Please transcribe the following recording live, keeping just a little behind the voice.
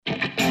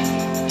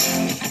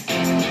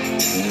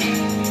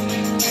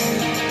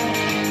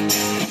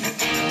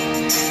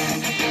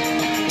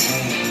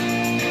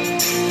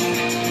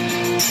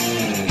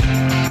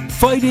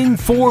fighting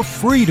for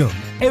freedom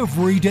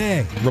every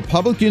day.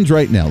 Republicans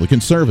right now, the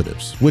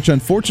conservatives, which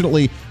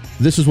unfortunately,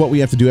 this is what we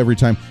have to do every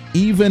time,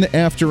 even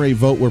after a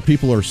vote where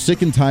people are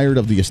sick and tired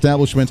of the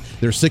establishment,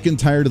 they're sick and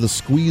tired of the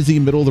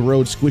squeezy,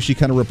 middle-of-the-road, squishy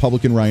kind of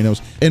Republican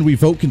rhinos, and we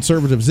vote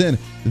conservatives in,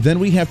 then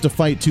we have to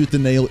fight tooth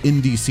and nail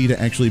in D.C.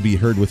 to actually be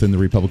heard within the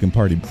Republican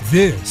Party.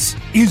 This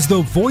is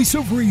the Voice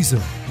of Reason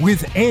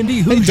with Andy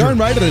Hoosier. Hey, darn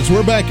right it is.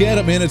 We're back at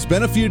it, man. It's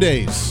been a few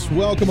days.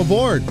 Welcome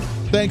aboard.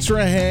 Thanks for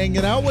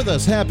hanging out with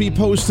us. Happy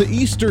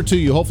post-Easter to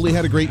you. Hopefully you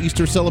had a great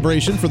Easter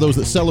celebration for those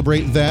that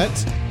celebrate that.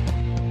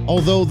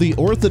 Although the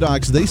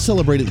Orthodox, they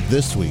celebrate it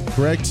this week,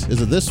 correct?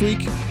 Is it this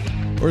week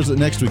or is it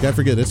next week? I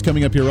forget. It's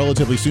coming up here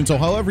relatively soon. So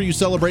however you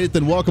celebrate it,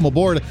 then welcome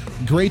aboard.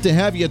 Great to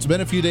have you. It's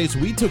been a few days.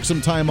 We took some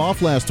time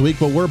off last week,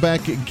 but we're back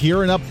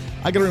gearing up.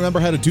 I got to remember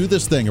how to do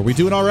this thing. Are we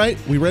doing all right?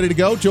 We ready to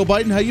go? Joe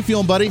Biden, how you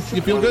feeling, buddy?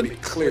 You feel good? To be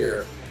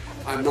clear,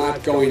 I'm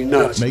not going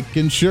nuts.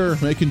 Making sure.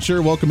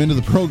 Welcome into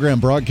the program,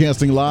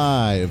 broadcasting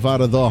live out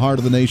of the heart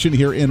of the nation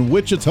here in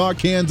Wichita,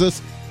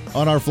 Kansas.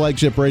 On our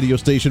flagship radio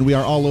station, we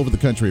are all over the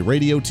country.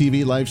 Radio,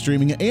 TV, live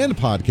streaming, and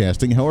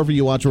podcasting. However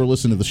you watch or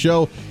listen to the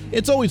show,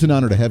 it's always an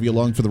honor to have you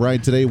along for the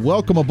ride today.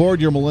 Welcome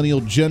aboard, your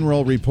Millennial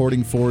General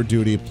reporting for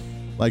duty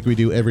like we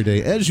do every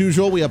day. As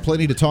usual, we have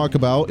plenty to talk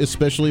about,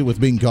 especially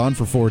with being gone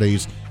for 4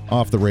 days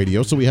off the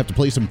radio, so we have to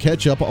play some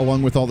catch-up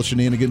along with all the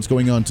shenanigans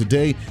going on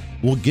today.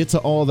 We'll get to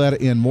all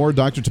that and more.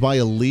 Dr.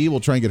 Tabia Lee, we'll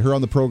try and get her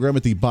on the program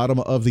at the bottom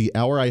of the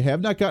hour. I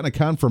have not gotten a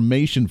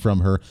confirmation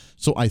from her,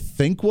 so I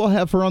think we'll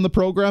have her on the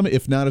program.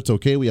 If not, it's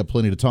okay. We have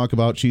plenty to talk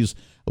about. She's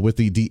with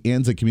the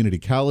Anza Community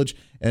College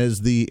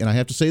and I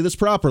have to say this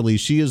properly,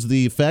 she is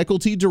the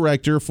faculty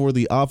director for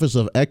the Office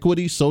of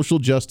Equity, Social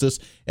Justice,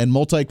 and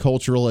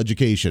Multicultural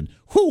Education.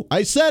 Whew,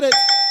 I said it.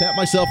 Pat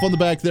myself on the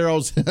back there. I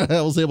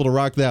was able to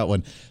rock that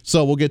one.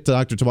 So we'll get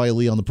Dr. Tabia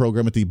Lee on the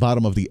program at the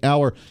bottom of the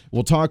hour.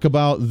 We'll talk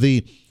about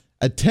the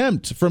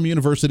attempt from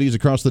universities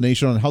across the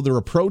nation on how they're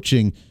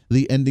approaching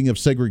the ending of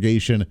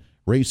segregation,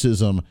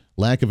 racism,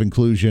 lack of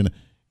inclusion.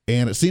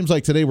 And it seems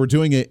like today we're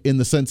doing it in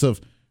the sense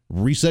of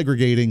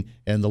resegregating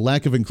and the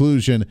lack of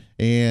inclusion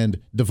and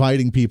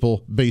dividing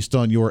people based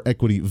on your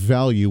equity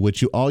value,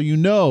 which all you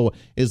know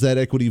is that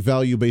equity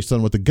value based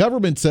on what the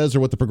government says or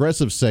what the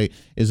progressives say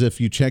is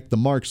if you check the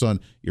marks on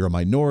you're a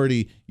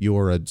minority,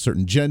 you're a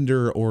certain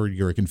gender, or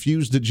you're a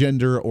confused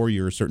gender, or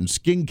you're a certain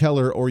skin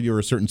color, or you're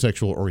a certain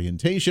sexual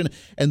orientation,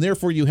 and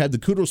therefore you had the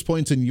kudos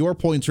points and your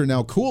points are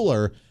now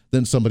cooler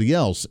than somebody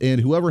else. And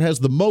whoever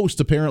has the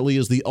most apparently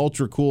is the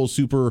ultra cool,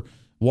 super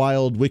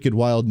wild, wicked,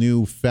 wild,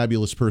 new,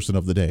 fabulous person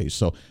of the day.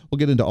 So we'll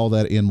get into all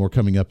that and more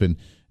coming up in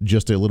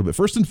just a little bit.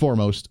 First and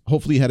foremost,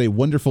 hopefully you had a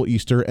wonderful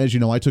Easter. As you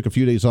know, I took a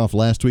few days off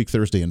last week,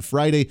 Thursday and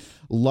Friday,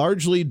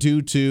 largely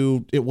due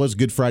to it was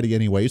Good Friday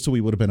anyway, so we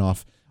would have been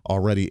off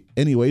already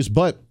anyways.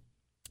 But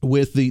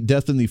with the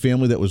death in the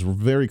family that was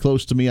very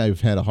close to me, I've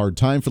had a hard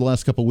time for the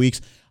last couple of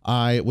weeks.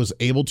 I was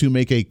able to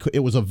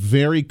it was a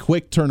very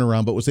quick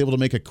turnaround, but was able to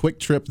make a quick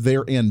trip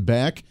there and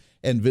back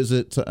and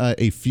visit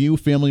a few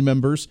family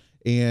members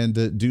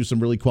and do some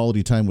really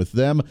quality time with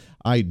them.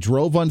 I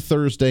drove on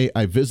Thursday,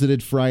 I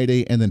visited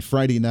Friday, and then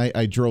Friday night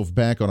I drove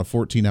back on a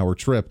 14-hour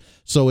trip.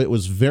 So it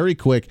was very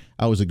quick.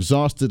 I was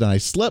exhausted, and I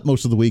slept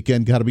most of the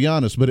weekend, got to be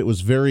honest, but it was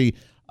very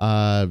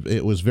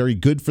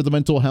good for the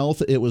mental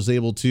health. It was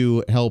able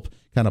to help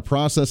kind of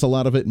process a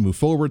lot of it and move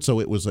forward. So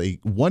it was a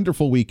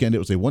wonderful weekend. It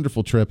was a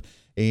wonderful trip.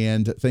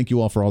 And thank you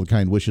all for all the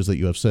kind wishes that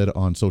you have said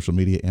on social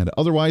media and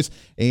otherwise.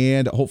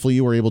 And hopefully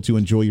you were able to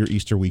enjoy your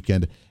Easter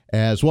weekend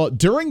as well.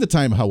 During the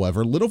time,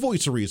 however, Little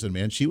Voice of Reason,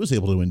 man, she was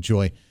able to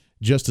enjoy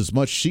just as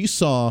much. She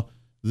saw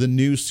the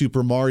new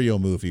Super Mario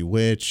movie,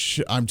 which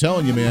I'm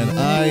telling you, man,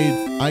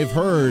 I've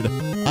heard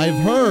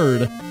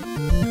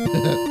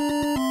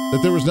that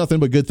there was nothing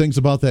but good things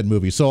about that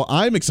movie. So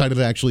I'm excited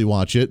to actually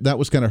watch it. That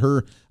was kind of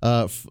her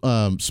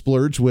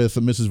splurge with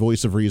Mrs.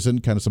 Voice of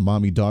Reason, kind of some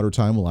mommy-daughter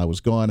time while I was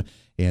gone,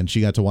 and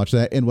she got to watch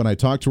that. And when I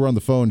talked to her on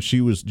the phone,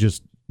 she was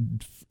just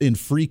in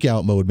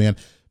freak-out mode, man.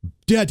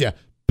 Dad,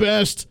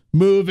 best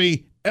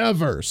movie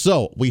ever.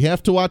 So we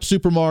have to watch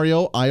Super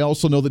Mario. I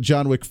also know that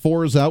John Wick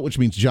 4 is out, which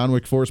means John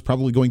Wick 4 is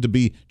probably going to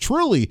be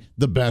truly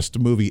the best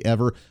movie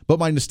ever. But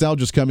my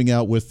nostalgia is coming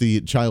out with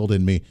the child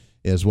in me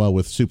as well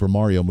with Super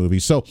Mario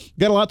movies. So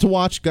got a lot to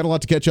watch, got a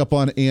lot to catch up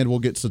on, and we'll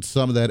get to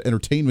some of that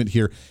entertainment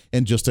here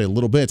in just a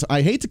little bit.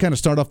 I hate to kind of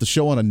start off the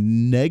show on a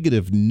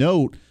negative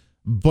note,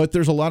 but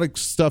there's a lot of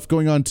stuff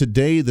going on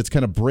today that's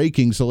kind of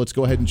breaking, so let's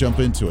go ahead and jump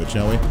into it,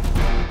 shall we?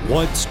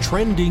 What's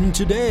trending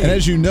today? And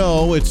as you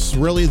know, it's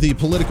really the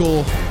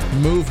political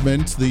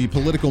movement, the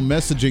political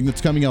messaging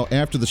that's coming out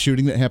after the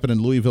shooting that happened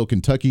in Louisville,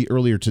 Kentucky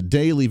earlier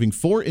today, leaving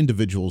 4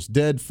 individuals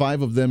dead,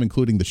 5 of them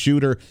including the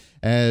shooter,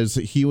 as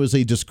he was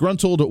a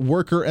disgruntled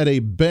worker at a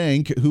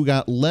bank who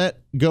got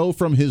let go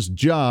from his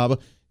job,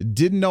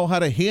 didn't know how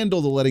to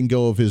handle the letting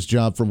go of his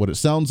job from what it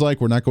sounds like.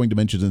 We're not going to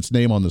mention its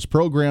name on this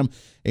program,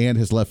 and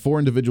has left 4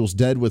 individuals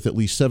dead with at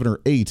least 7 or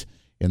 8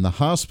 in the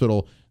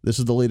hospital. This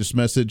is the latest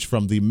message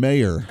from the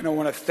mayor. And I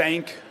want to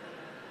thank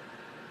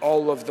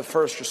all of the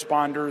first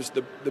responders,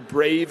 the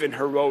brave and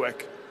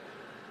heroic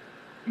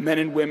men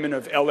and women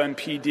of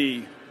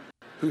LMPD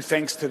who,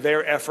 thanks to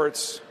their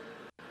efforts,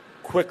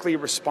 quickly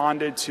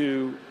responded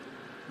to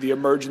the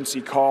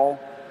emergency call.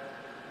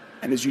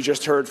 And as you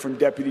just heard from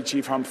Deputy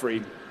Chief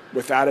Humphrey,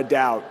 without a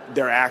doubt,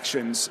 their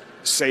actions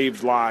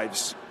saved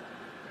lives.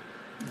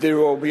 There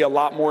will be a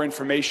lot more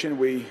information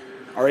we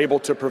are able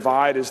to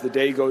provide as the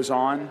day goes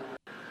on,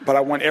 but I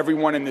want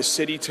everyone in this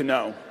city to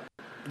know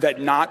that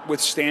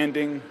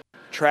notwithstanding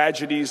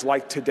tragedies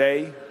like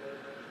today,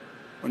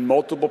 when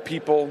multiple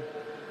people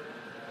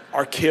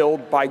are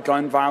killed by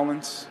gun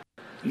violence,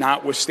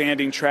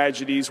 notwithstanding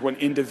tragedies when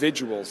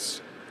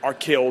individuals are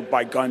killed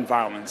by gun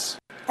violence,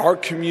 our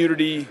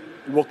community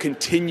will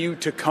continue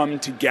to come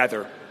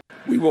together.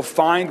 We will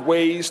find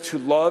ways to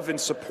love and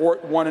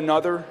support one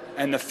another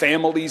and the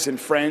families and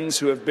friends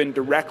who have been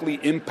directly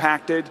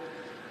impacted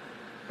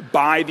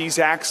by these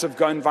acts of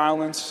gun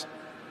violence.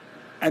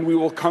 And we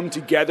will come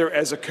together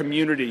as a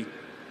community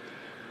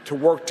to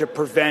work to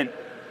prevent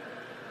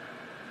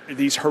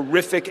these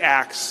horrific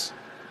acts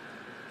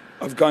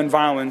of gun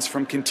violence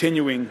from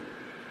continuing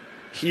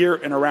here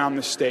and around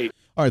the state.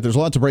 All right, there's a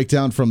lot to break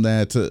down from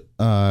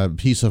that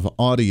piece of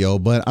audio,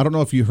 but I don't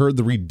know if you heard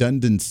the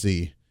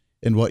redundancy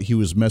in what he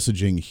was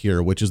messaging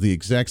here, which is the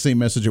exact same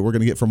message that we're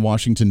going to get from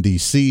Washington,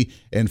 D.C.,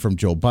 and from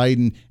Joe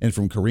Biden, and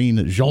from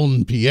Karine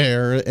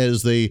Jean-Pierre,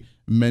 as they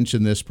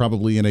mention this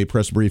probably in a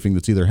press briefing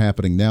that's either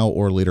happening now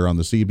or later on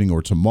this evening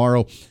or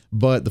tomorrow.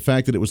 But the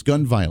fact that it was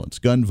gun violence,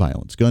 gun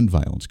violence, gun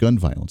violence, gun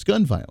violence,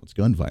 gun violence,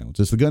 gun violence.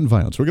 It's the gun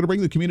violence. We're going to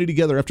bring the community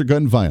together after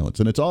gun violence,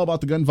 and it's all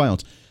about the gun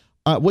violence.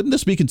 Wouldn't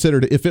this be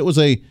considered, if it was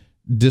a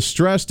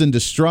distressed and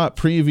distraught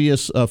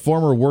previous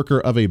former worker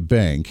of a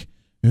bank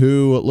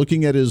who,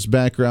 looking at his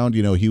background,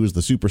 you know, he was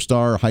the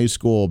superstar high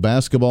school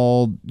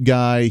basketball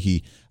guy.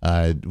 He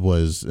had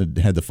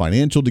the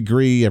financial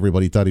degree.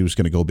 Everybody thought he was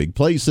going to go big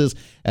places.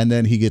 And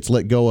then he gets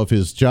let go of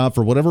his job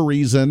for whatever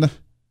reason.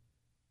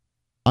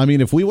 I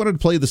mean, if we wanted to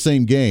play the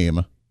same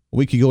game,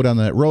 we could go down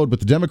that road. But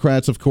the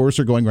Democrats, of course,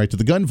 are going right to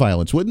the gun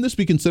violence. Wouldn't this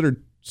be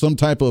considered some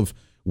type of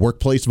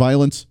workplace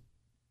violence?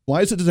 Why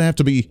does it have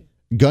to be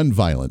gun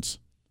violence?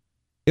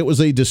 It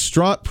was a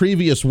distraught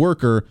previous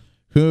worker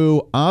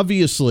who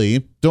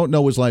obviously don't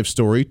know his life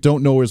story,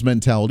 don't know his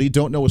mentality,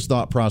 don't know his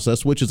thought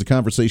process, which is a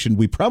conversation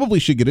we probably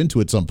should get into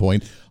at some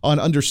point on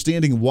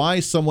understanding why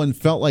someone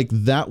felt like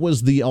that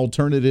was the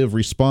alternative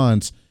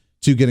response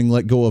to getting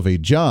let go of a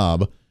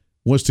job,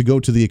 was to go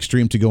to the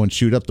extreme to go and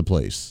shoot up the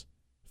place,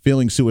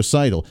 feeling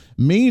suicidal,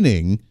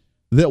 meaning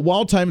that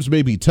while times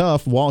may be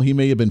tough, while he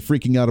may have been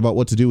freaking out about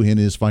what to do in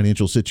his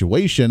financial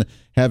situation,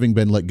 having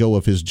been let go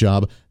of his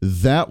job,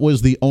 that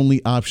was the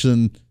only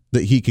option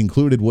that he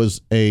concluded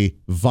was a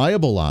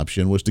viable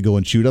option, was to go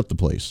and shoot up the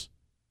place.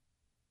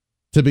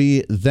 To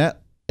be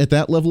that at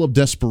that level of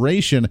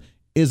desperation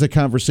is a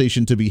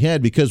conversation to be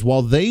had, because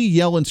while they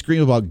yell and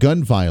scream about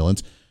gun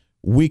violence,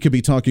 we could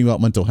be talking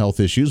about mental health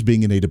issues,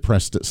 being in a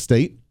depressed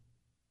state,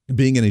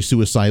 being in a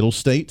suicidal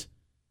state,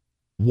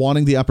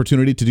 wanting the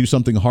opportunity to do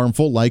something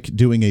harmful like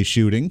doing a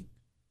shooting.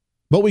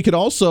 But we could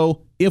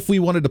also, if we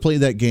wanted to play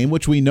that game,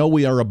 which we know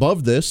we are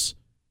above this,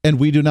 and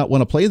we do not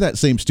want to play that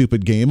same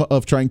stupid game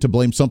of trying to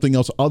blame something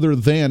else other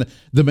than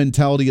the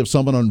mentality of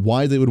someone on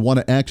why they would want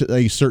to act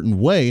a certain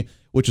way,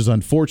 which is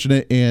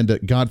unfortunate, and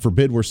God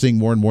forbid we're seeing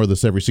more and more of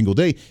this every single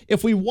day.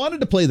 If we wanted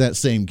to play that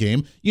same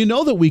game, you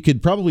know that we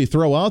could probably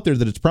throw out there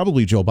that it's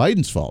probably Joe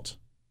Biden's fault.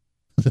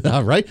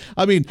 Right?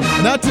 I mean,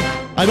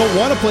 I don't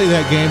want to play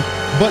that game,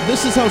 but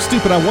this is how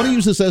stupid. I want to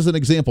use this as an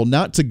example,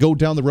 not to go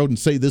down the road and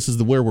say this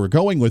is where we're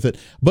going with it,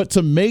 but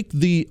to make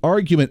the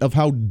argument of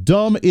how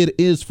dumb it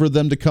is for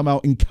them to come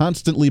out and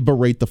constantly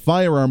berate the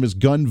firearm as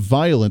gun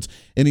violence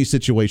in a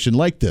situation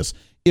like this.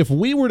 If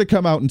we were to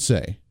come out and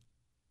say,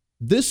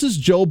 this is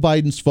Joe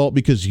Biden's fault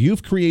because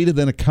you've created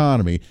an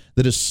economy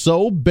that is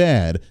so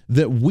bad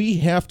that we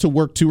have to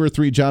work 2 or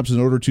 3 jobs in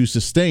order to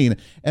sustain.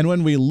 And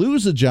when we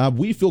lose a job,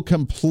 we feel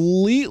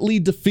completely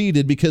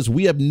defeated because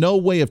we have no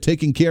way of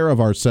taking care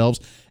of ourselves,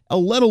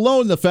 let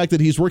alone the fact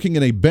that he's working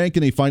in a bank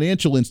and a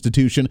financial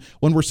institution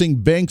when we're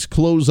seeing banks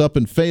close up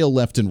and fail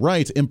left and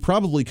right and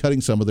probably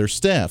cutting some of their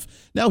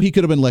staff. Now, he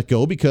could have been let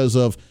go because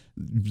of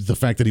the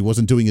fact that he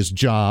wasn't doing his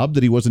job,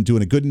 that he wasn't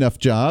doing a good enough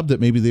job,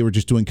 that maybe they were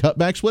just doing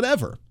cutbacks,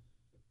 whatever.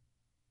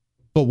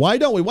 But why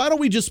don't we? Why don't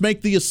we just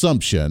make the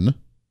assumption,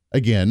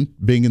 again,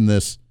 being in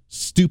this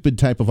stupid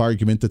type of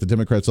argument that the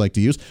Democrats like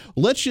to use,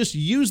 let's just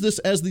use this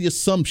as the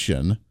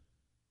assumption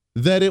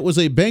that it was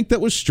a bank that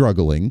was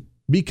struggling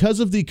because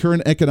of the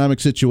current economic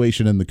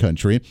situation in the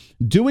country,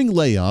 doing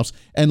layoffs,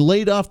 and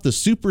laid off the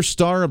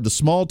superstar of the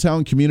small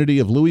town community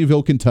of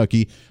Louisville,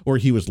 Kentucky, where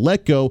he was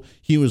let go.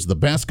 He was the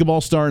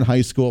basketball star in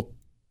high school.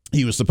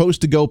 He was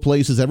supposed to go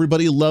places.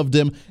 Everybody loved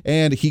him,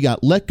 and he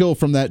got let go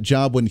from that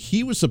job when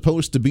he was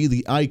supposed to be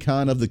the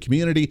icon of the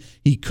community.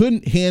 He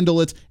couldn't handle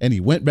it, and he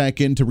went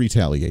back in to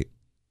retaliate.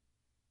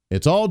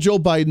 It's all Joe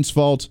Biden's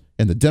fault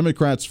and the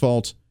Democrats'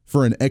 fault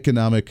for an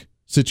economic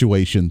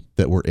situation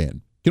that we're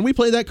in. Can we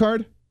play that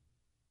card?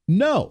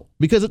 No,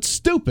 because it's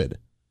stupid.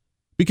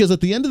 Because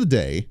at the end of the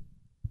day,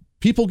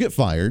 people get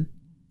fired,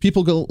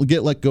 people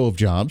get let go of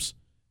jobs,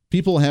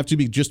 People have to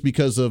be just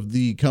because of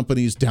the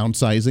company's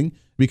downsizing,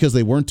 because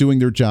they weren't doing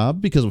their job,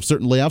 because of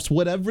certain layoffs,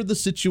 whatever the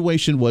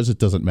situation was, it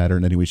doesn't matter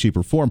in any way, shape,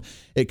 or form.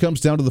 It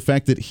comes down to the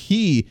fact that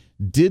he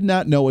did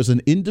not know as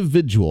an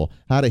individual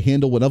how to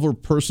handle whatever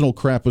personal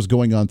crap was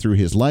going on through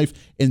his life,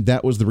 and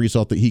that was the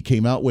result that he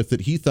came out with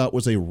that he thought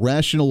was a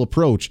rational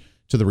approach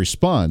to the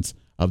response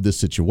of this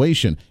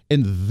situation.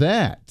 And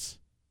that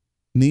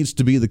needs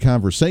to be the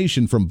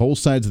conversation from both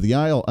sides of the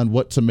aisle on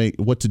what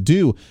to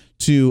do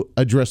to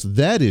address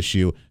that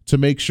issue, to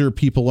make sure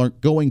people aren't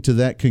going to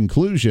that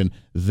conclusion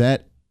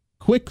that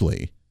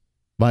quickly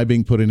by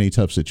being put in a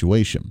tough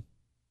situation.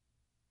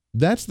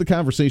 That's the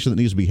conversation that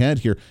needs to be had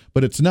here,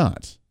 but it's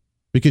not.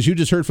 Because you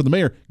just heard from the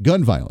mayor,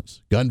 gun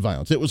violence.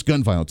 It was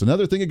gun violence.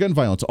 Another thing of gun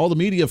violence. All the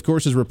media, of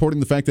course, is reporting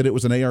the fact that it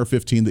was an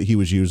AR-15 that he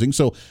was using.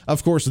 So,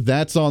 of course,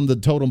 that's on the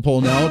totem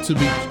pole now to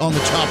be on the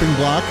chopping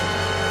block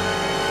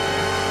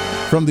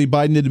from the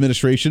Biden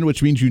administration,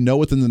 which means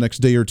within the next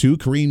day or two,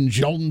 Karine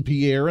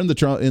Jean-Pierre and the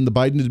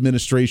Biden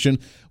administration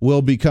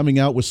will be coming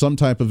out with some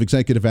type of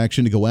executive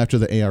action to go after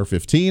the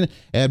AR-15,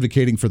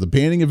 advocating for the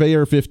banning of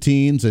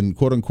AR-15s and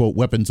quote-unquote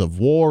weapons of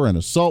war and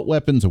assault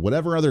weapons and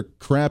whatever other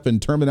crap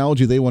and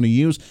terminology they want to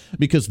use,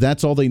 because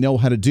that's all they know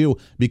how to do,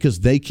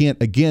 because they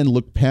can't, again,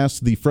 look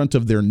past the front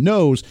of their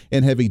nose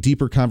and have a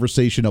deeper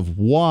conversation of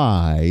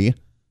why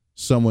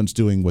someone's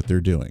doing what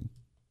they're doing.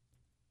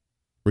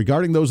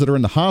 Regarding those that are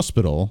in the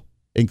hospital,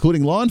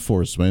 including law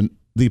enforcement,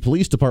 the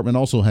police department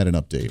also had an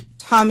update.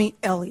 Tommy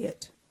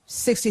Elliott,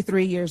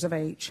 63 years of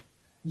age.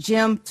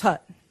 Jim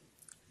Tutt,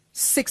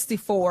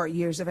 64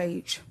 years of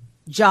age.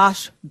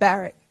 Josh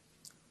Barrett,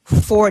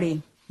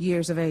 40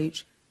 years of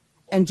age.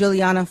 And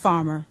Juliana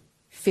Farmer,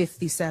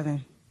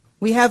 57.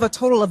 We have a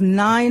total of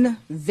 9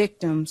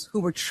 victims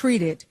who were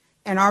treated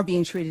and are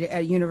being treated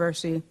at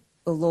University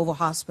of Louisville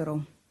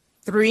Hospital.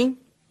 3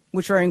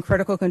 which are in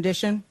critical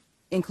condition,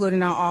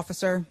 including our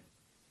officer.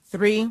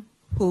 3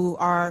 who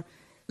are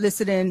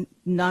listed in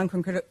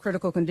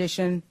non-critical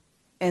condition,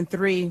 and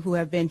 3 who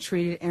have been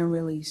treated and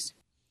released.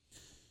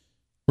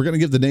 We're going to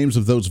give the names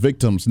of those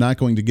victims, not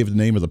going to give the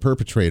name of the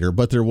perpetrator,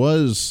 but there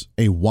was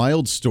a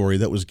wild story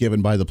that was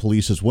given by the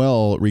police as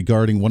well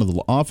regarding one of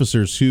the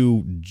officers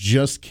who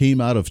just came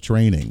out of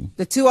training.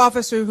 The 2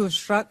 officers who were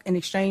struck in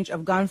exchange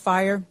of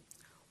gunfire,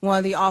 one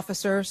of the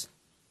officers,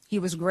 he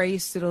was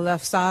grazed to the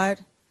left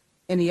side,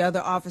 and the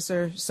other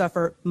officer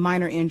suffered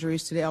minor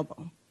injuries to the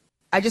elbow.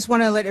 I just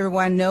want to let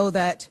everyone know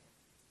that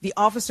the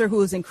officer who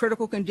is in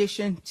critical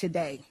condition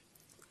today,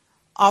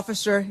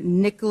 Officer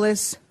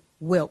Nicholas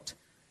Wilt,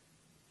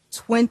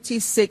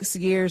 26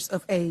 years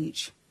of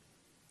age,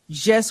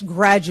 just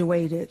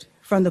graduated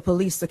from the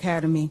police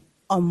academy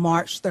on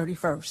March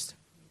 31st.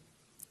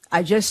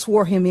 I just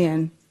swore him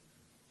in,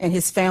 and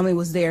his family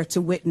was there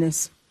to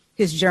witness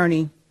his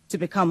journey to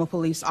become a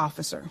police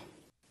officer.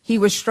 He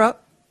was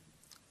struck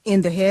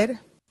in the head,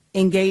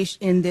 engaged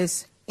in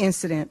this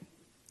incident.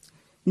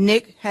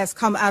 Nick has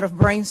come out of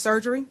brain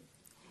surgery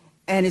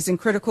and is in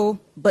critical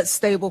but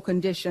stable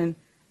condition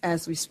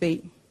as we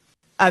speak.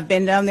 I've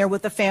been down there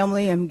with the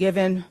family and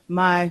given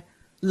my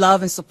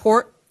love and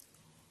support.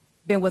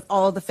 Been with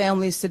all of the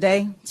families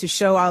today to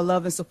show our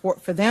love and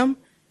support for them.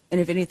 And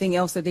if anything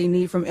else that they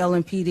need from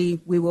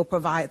LMPD, we will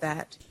provide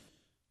that.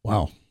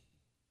 Wow.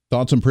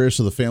 Thoughts and prayers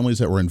to the families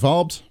that were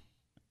involved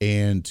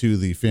and to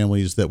the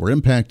families that were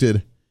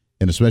impacted,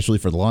 and especially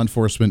for the law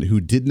enforcement who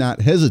did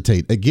not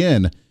hesitate,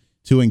 again,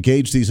 to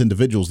engage these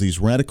individuals, these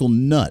radical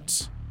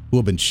nuts who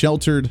have been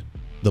sheltered,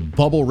 the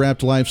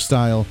bubble-wrapped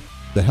lifestyle,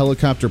 the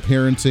helicopter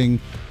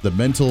parenting, the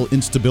mental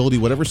instability,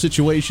 whatever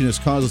situation has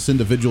caused this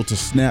individual to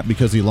snap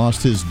because he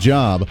lost his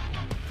job.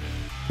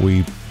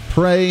 We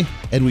pray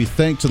and we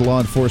thank to the law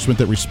enforcement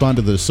that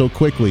responded to this so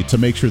quickly to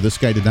make sure this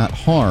guy did not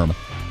harm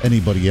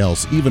anybody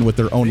else, even with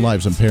their own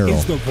lives in peril.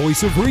 Is the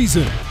voice of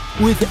reason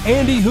with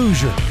Andy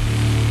Hoosier.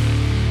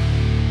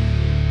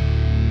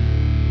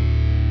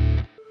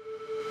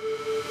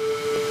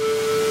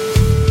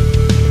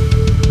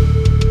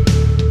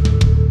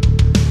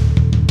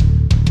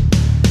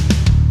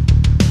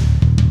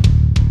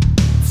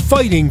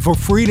 Fighting for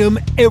freedom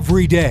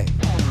every day.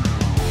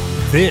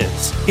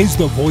 This is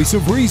the voice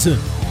of reason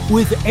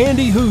with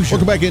Andy Hoosier.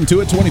 Welcome back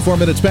into it, 24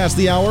 minutes past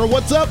the hour.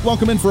 What's up?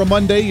 Welcome in for a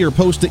Monday, your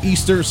post to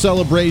Easter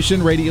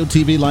celebration, radio,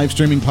 TV, live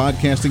streaming,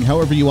 podcasting,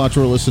 however you watch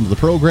or listen to the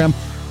program.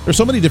 There's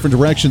so many different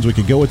directions we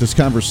could go with this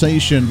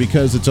conversation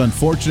because it's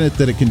unfortunate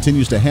that it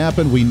continues to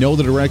happen. We know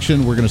the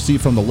direction we're going to see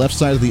from the left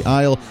side of the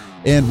aisle.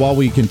 And while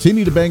we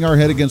continue to bang our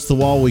head against the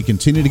wall, we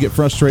continue to get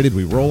frustrated,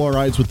 we roll our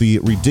eyes with the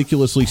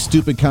ridiculously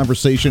stupid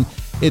conversation,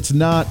 it's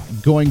not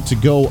going to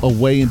go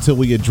away until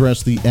we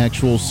address the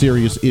actual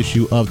serious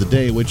issue of the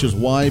day, which is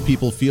why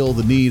people feel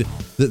the need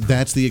that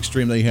that's the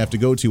extreme they have to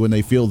go to when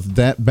they feel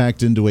that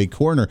backed into a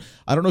corner.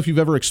 I don't know if you've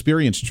ever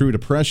experienced true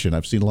depression.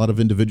 I've seen a lot of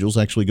individuals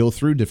actually go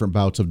through different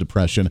bouts of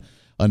depression,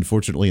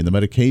 unfortunately, and the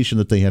medication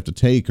that they have to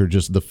take, or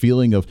just the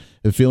feeling of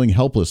feeling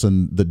helpless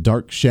and the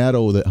dark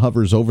shadow that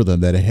hovers over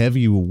them, that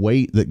heavy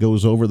weight that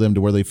goes over them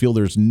to where they feel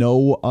there's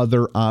no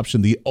other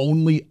option. The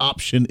only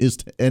option is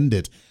to end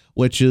it,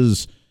 which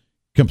is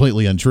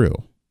completely untrue.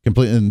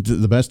 And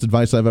the best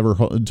advice I've ever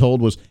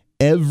told was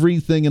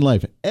everything in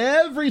life,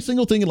 every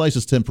single thing in life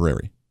is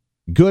temporary,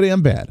 good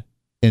and bad.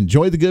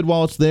 Enjoy the good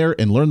while it's there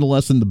and learn the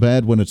lesson, the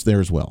bad, when it's there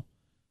as well.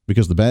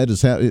 Because the bad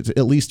is,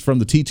 at least from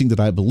the teaching that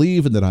I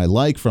believe and that I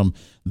like, from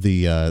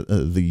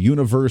the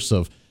universe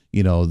of,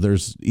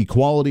 there's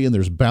equality and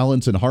there's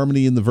balance and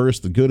harmony in the verse,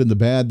 the good and the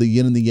bad, the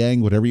yin and the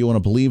yang, whatever you want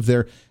to believe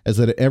there, is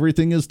that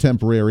everything is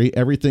temporary.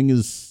 Everything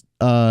is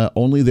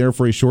only there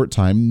for a short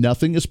time.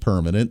 Nothing is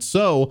permanent.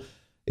 So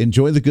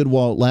enjoy the good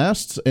while it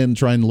lasts and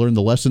try and learn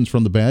the lessons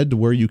from the bad to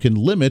where you can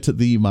limit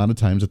the amount of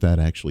times that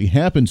actually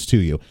happens to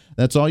you.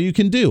 That's all you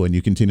can do, and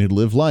you continue to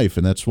live life.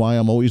 And that's why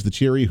I'm always the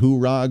cheery,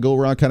 hoorah, go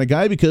rah kind of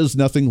guy, because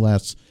nothing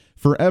lasts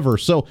forever.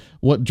 So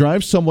what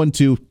drives someone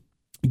to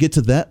get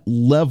to that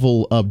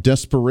level of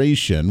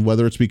desperation,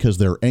 whether it's because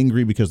they're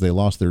angry because they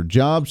lost their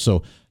job,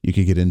 so you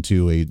could get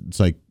into a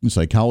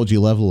psychology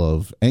level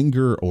of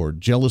anger or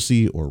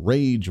jealousy or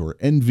rage or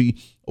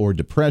envy or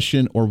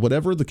depression or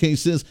whatever the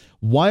case is.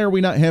 Why are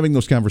we not having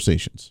those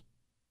conversations?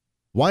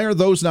 Why are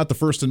those not the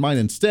first in mind?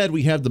 Instead,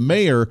 we have the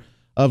mayor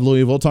of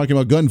Louisville talking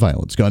about gun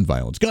violence, gun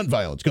violence, gun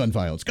violence, gun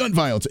violence, gun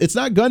violence. It's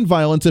not gun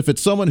violence if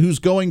it's someone who's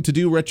going to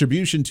do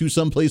retribution to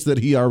some place that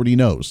he already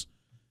knows.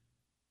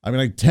 I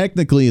mean,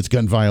 technically it's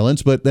gun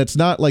violence, but that's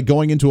not like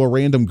going into a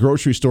random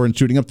grocery store and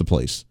shooting up the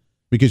place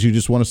because you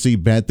just want to see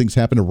bad things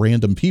happen to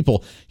random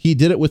people. He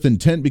did it with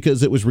intent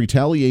because it was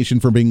retaliation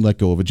for being let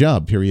go of a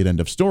job, period, end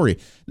of story.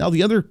 Now,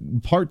 the other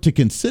part to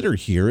consider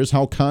here is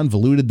how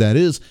convoluted that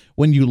is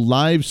when you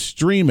live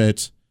stream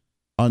it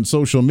on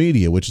social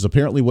media, which is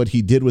apparently what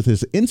he did with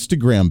his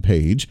Instagram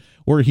page,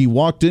 where he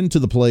walked into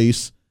the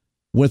place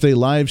with a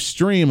live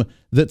stream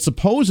that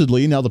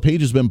supposedly, now the page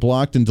has been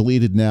blocked and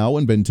deleted now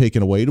and been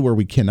taken away to where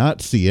we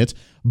cannot see it,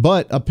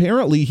 but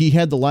apparently he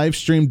had the live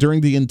stream during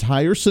the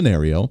entire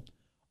scenario,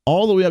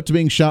 all the way up to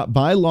being shot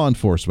by law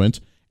enforcement,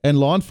 and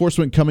law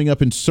enforcement coming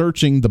up and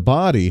searching the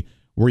body,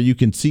 where you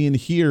can see and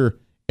hear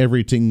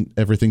everything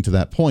to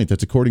that point.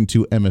 That's according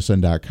to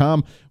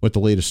MSN.com with the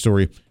latest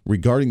story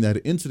regarding that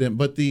incident.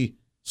 But the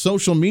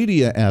social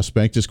media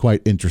aspect is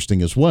quite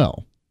interesting as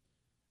well,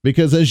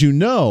 because as you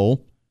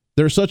know,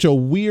 there's such a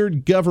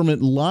weird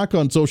government lock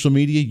on social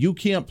media. You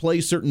can't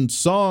play certain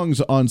songs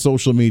on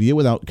social media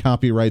without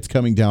copyrights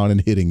coming down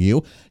and hitting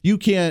you. You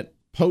can't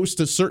post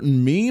a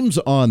certain memes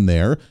on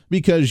there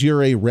because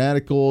you're a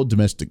radical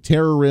domestic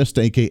terrorist,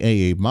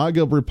 aka a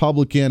MAGA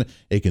Republican,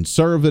 a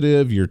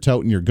conservative, you're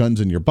touting your guns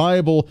and your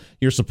Bible,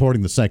 you're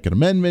supporting the Second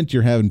Amendment,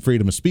 you're having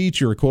freedom of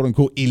speech, you're a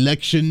quote-unquote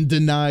election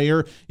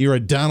denier, you're a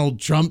Donald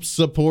Trump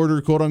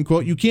supporter,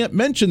 quote-unquote. You can't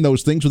mention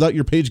those things without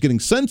your page getting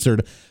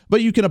censored,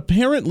 but you can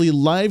apparently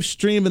live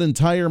stream an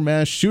entire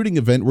mass shooting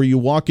event where you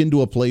walk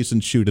into a place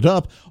and shoot it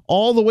up,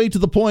 all the way to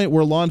the point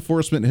where law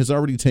enforcement has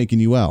already taken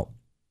you out.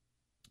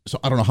 So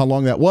I don't know how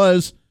long that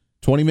was,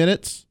 20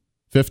 minutes,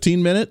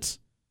 15 minutes,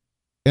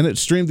 and it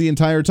streamed the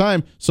entire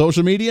time.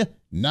 Social media,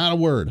 not a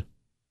word,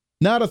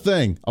 not a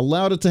thing.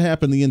 Allowed it to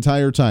happen the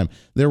entire time.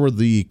 There were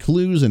the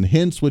clues and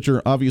hints, which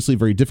are obviously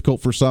very difficult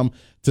for some,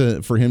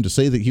 for him to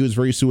say that he was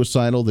very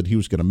suicidal, that he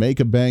was going to make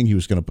a bang,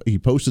 he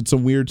posted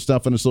some weird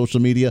stuff on his social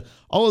media.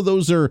 All of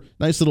those are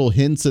nice little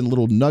hints and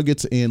little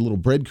nuggets and little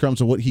breadcrumbs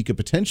of what he could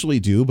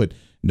potentially do, but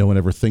no one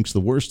ever thinks the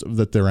worst,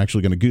 that they're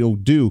actually going to go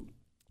do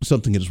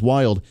something as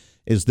wild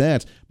is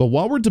that. But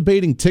while we're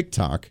debating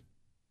TikTok,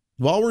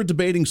 while we're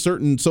debating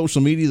certain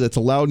social media that's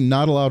allowed and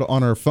not allowed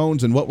on our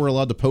phones and what we're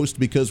allowed to post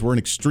because we're an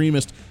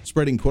extremist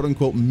spreading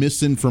quote-unquote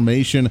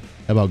misinformation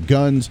about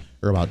guns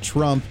or about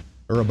Trump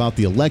or about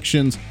the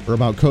elections or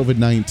about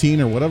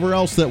COVID-19 or whatever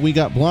else that we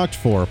got blocked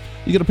for,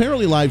 you can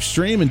apparently live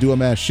stream and do a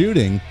mass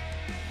shooting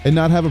and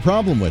not have a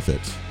problem with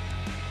it.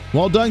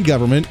 Well done,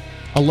 government,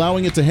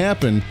 allowing it to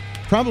happen.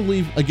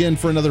 Probably, again,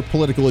 for another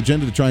political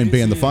agenda to try and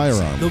ban the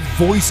firearm. The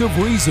Voice of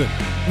Reason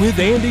with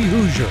Andy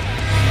Hoosier.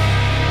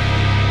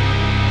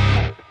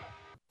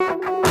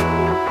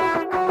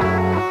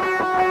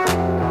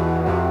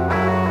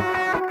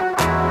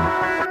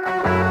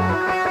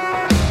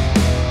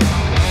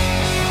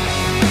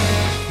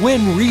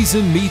 When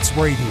Reason meets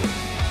radio,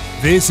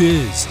 this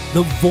is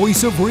The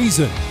Voice of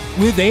Reason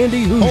with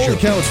Andy Hoosier. Holy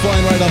cow, it's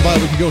flying right on by.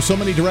 We could go so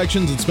many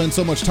directions and spend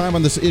so much time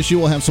on this issue.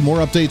 We'll have some more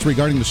updates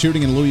regarding the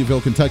shooting in Louisville,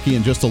 Kentucky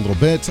in just a little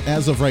bit.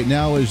 As of right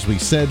now, as we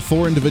said,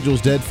 4 individuals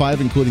dead, 5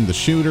 including the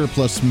shooter,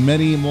 plus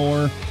many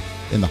more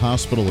in the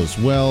hospital as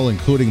well,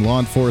 including law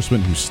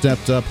enforcement who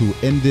stepped up, who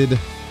ended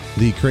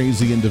the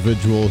crazy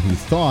individual who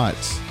thought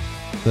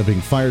that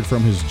being fired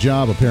from his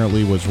job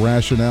apparently was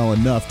rationale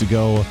enough to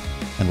go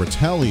and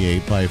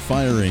retaliate by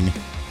firing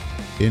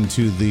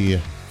into the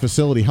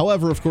facility.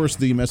 However, of course,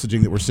 the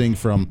messaging that we're seeing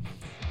from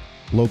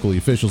local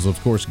officials, of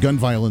course, gun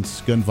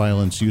violence,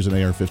 use an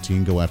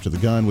AR-15, go after the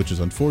gun, which is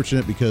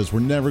unfortunate because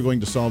we're never going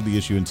to solve the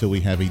issue until we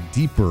have a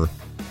deeper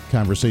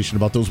conversation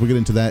about those. We'll get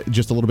into that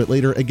just a little bit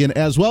later again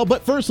as well.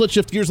 But first, let's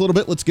shift gears a little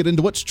bit. Let's get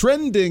into what's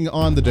trending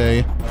on the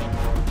day.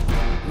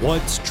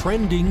 What's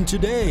trending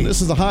today?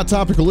 This is a hot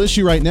topical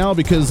issue right now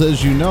because,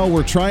 as you know,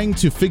 we're trying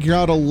to figure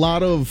out a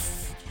lot of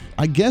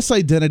I guess,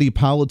 identity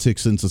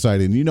politics in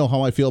society. And you know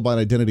how I feel about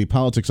identity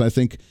politics. I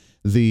think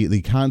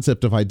the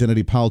concept of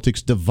identity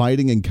politics,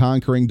 dividing and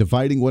conquering,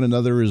 dividing one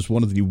another, is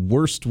one of the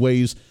worst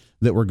ways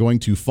that we're going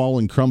to fall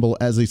and crumble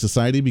as a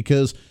society,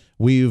 because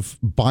we've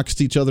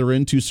boxed each other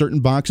into certain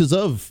boxes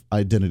of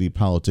identity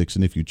politics.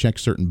 And if you check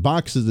certain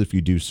boxes, if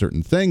you do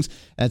certain things,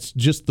 that's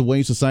just the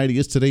way society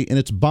is today. And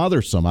it's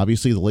bothersome.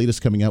 Obviously, the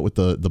latest coming out with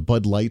the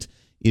Bud Light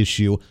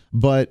issue.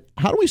 But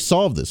how do we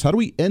solve this? How do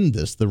we end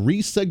this? The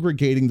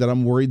resegregating that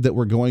I'm worried that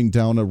we're going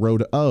down a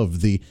road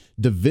of, the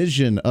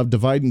division of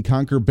divide and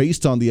conquer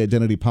based on the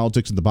identity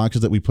politics and the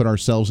boxes that we put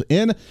ourselves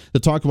in. To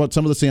talk about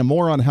some of this and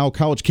more on how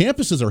college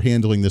campuses are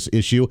handling this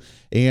issue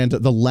and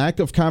the lack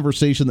of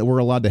conversation that we're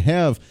allowed to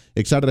have.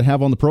 Excited to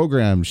have on the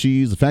program.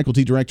 She's the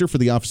faculty director for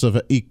the Office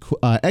of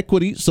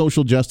Equity,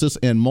 Social Justice,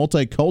 and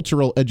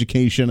Multicultural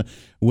Education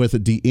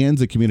with the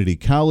Anza Community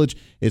College.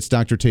 It's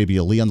Dr.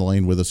 Tabia Lee on the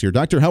line with us here.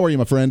 Doctor, how are you,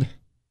 my friend?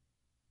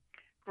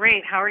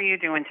 Great. How are you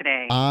doing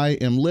today? I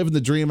am living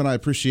the dream, and I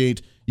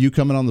appreciate you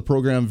coming on the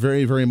program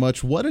very, very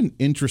much. What an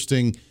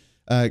interesting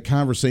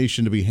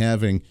conversation to be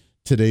having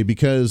today,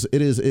 because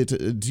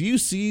do you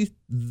see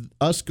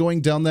us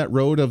going down that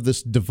road of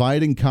this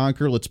divide and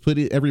conquer? Let's put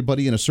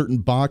everybody in a certain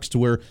box to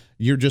where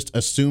you're just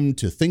assumed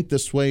to think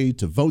this way,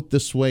 to vote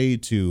this way,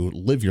 to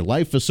live your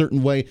life a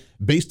certain way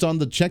based on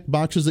the check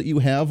boxes that you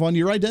have on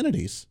your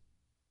identities.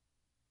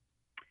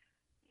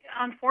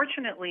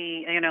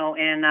 Unfortunately, in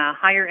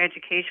higher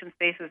education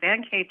spaces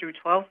and K through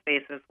 12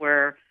 spaces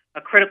where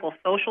a critical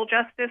social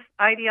justice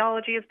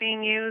ideology is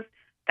being used,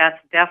 that's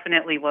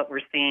definitely what we're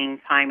seeing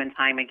time and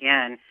time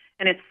again.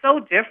 And it's so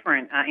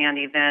different,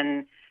 Andy,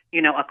 than,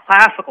 a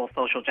classical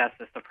social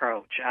justice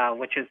approach,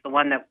 which is the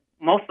one that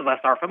most of us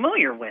are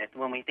familiar with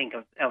when we think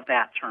of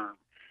that term.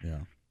 Yeah.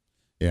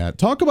 Yeah.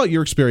 Talk about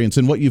your experience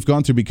and what you've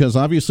gone through, because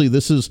obviously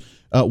this is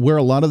where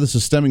a lot of this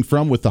is stemming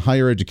from with the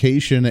higher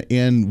education,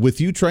 and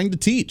with you trying to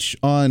teach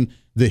on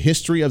the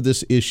history of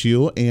this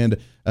issue and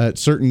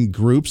certain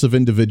groups of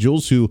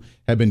individuals who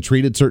have been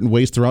treated certain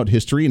ways throughout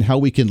history, and how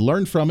we can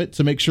learn from it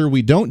to make sure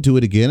we don't do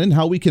it again, and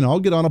how we can all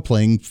get on a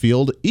playing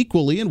field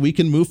equally, and we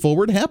can move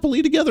forward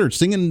happily together,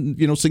 singing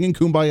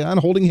Kumbaya and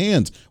holding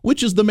hands,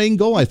 which is the main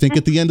goal, I think,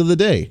 at the end of the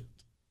day.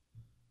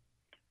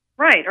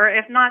 Right, or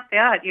if not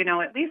that,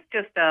 at least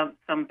just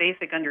some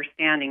basic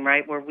understanding,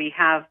 right, where we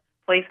have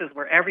places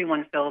where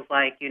everyone feels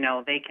like,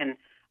 they can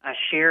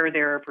share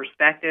their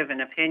perspective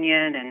and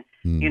opinion,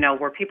 and,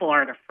 where people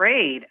aren't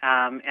afraid,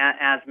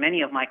 as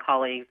many of my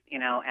colleagues,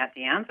 at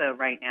the Anza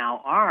right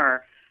now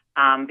are,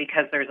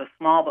 because there's a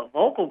small but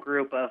vocal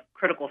group of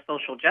critical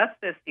social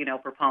justice,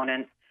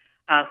 proponents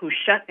who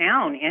shut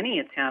down any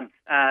attempts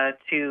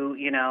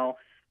to,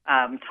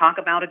 talk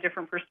about a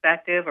different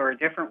perspective or a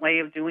different way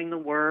of doing the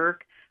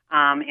work.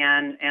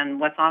 And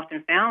what's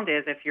often found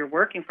is if you're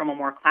working from a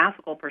more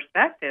classical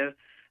perspective,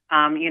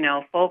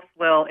 folks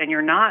will, and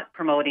you're not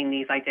promoting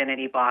these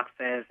identity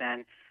boxes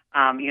and,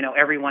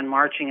 everyone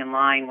marching in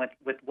line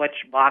with which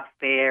box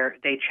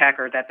they check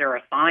or that they're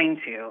assigned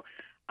to,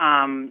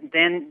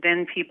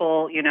 then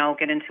people,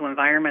 get into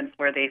environments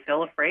where they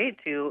feel afraid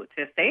to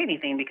say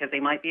anything because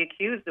they might be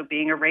accused of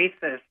being a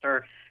racist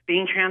or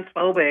being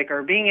transphobic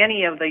or being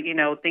any of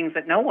the, things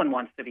that no one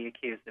wants to be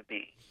accused of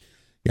being.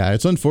 Yeah,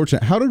 it's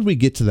unfortunate. How did we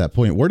get to that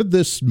point? Where did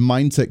this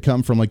mindset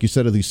come from, like you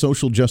said, of these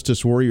social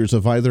justice warriors,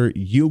 of either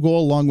you go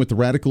along with the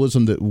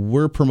radicalism that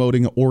we're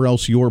promoting or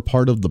else you're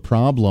part of the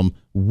problem?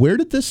 Where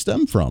did this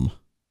stem from?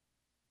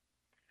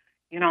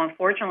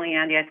 Unfortunately,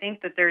 Andy, I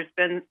think that there's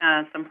been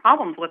some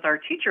problems with our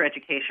teacher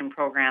education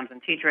programs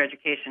and teacher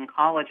education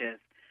colleges.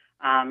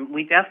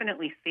 We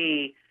definitely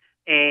see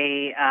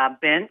a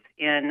bent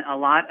in a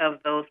lot of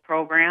those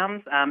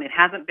programs. It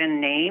hasn't been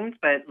named,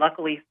 but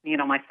luckily,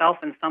 myself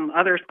and some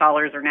other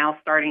scholars are now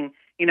starting,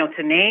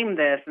 to name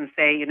this and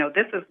say,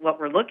 this is what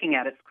we're looking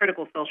at. It's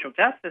critical social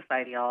justice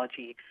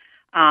ideology.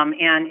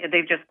 And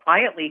they've just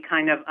quietly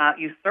kind of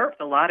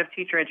usurped a lot of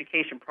teacher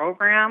education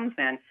programs,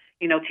 and,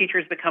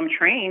 teachers become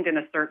trained in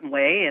a certain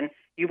way, and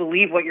you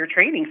believe what your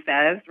training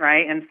says,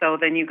 right? And so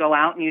then you go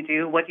out and you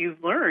do what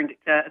you've learned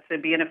to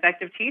be an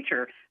effective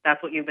teacher.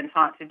 That's what you've been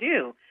taught to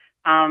do.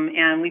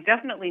 And we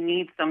definitely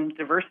need some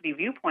diversity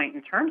viewpoint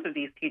in terms of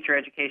these teacher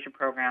education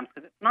programs,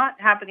 because it's not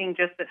happening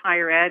just at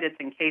higher ed. It's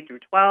in K through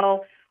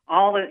 12,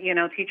 all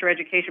the, teacher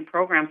education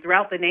programs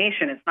throughout the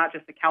nation. It's not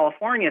just a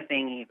California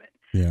thing even.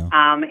 Yeah.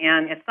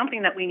 And it's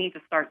something that we need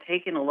to start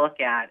taking a look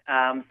at,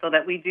 so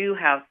that we do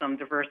have some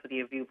diversity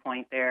of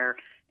viewpoint there.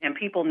 And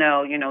people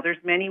know, there's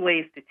many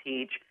ways to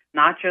teach,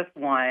 not just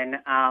one.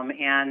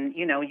 And,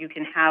 you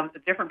can have a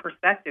different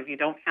perspective. You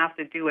don't have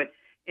to do it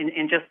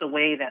in just the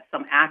way that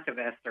some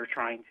activists are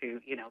trying to,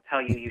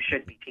 tell you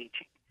should be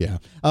teaching. Yeah.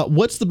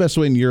 What's the best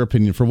way, in your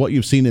opinion, for what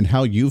you've seen and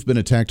how you've been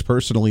attacked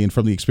personally and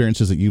from the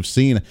experiences that you've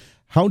seen?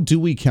 How do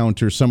we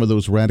counter some of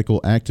those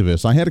radical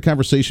activists? I had a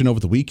conversation over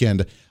the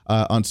weekend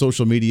on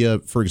social media,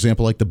 for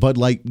example, like the Bud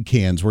Light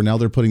cans, where now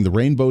they're putting the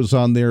rainbows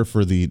on there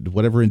for the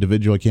whatever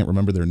individual, I can't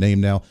remember their name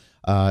now,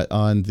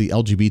 on the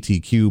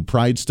LGBTQ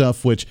pride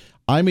stuff, which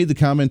I made the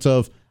comment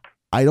of,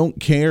 I don't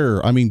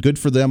care. I mean, good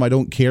for them. I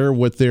don't care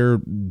what their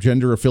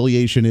gender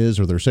affiliation is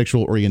or their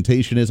sexual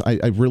orientation is.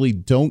 I really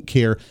don't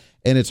care.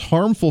 And it's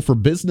harmful for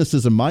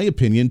businesses, in my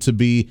opinion, to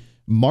be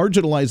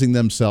marginalizing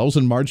themselves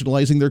and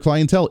marginalizing their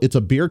clientele. It's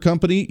a beer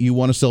company. You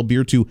want to sell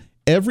beer to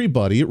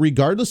everybody,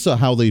 regardless of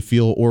how they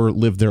feel or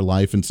live their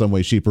life in some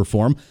way, shape, or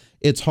form.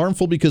 It's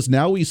harmful because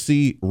now we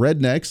see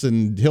rednecks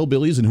and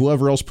hillbillies and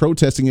whoever else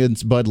protesting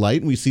against Bud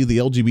Light, and we see the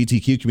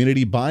LGBTQ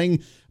community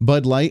buying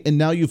Bud Light, and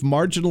now you've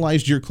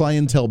marginalized your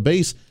clientele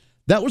base.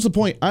 That was the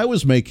point I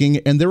was making,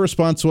 and their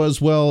response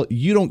was, well,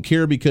 you don't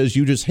care because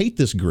you just hate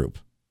this group.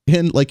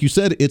 And like you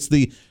said, it's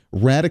the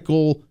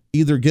radical,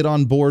 either get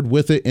on board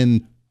with it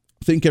and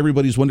think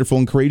everybody's wonderful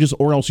and courageous,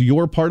 or else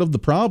you're part of the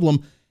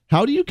problem.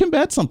 How do you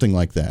combat something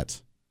like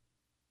that?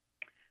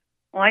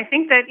 Well, I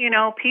think that,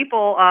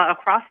 people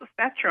across the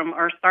spectrum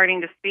are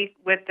starting to speak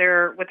with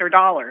their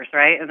dollars,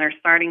 right? And they're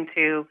starting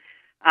to,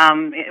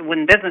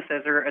 when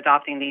businesses are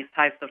adopting these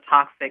types of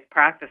toxic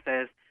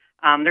practices,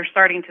 they're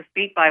starting to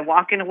speak by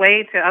walking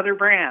away to other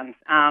brands.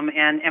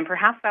 And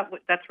perhaps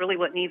that's really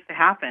what needs to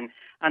happen,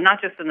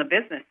 not just in the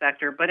business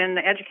sector, but in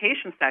the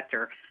education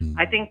sector.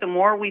 I think the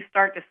more we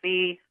start to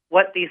see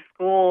what these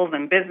schools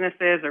and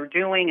businesses are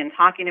doing and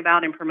talking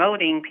about and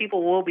promoting,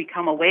 people will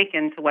become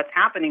awakened to what's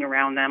happening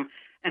around them.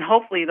 And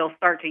hopefully they'll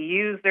start to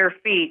use their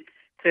feet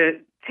to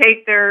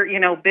take their,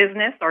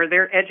 business or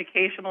their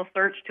educational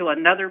search to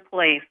another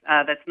place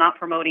that's not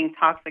promoting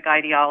toxic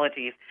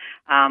ideologies.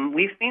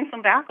 We've seen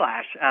some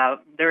backlash.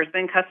 There's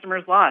been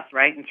customers lost,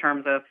 right, in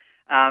terms of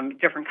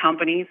different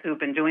companies who've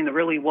been doing the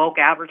really woke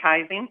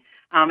advertising.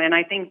 And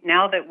I think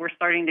now that we're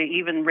starting to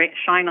even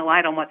shine a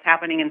light on what's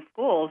happening in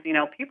schools,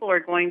 people are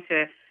going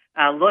to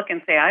look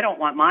and say, I don't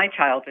want my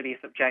child to be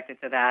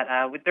subjected to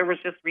that. There was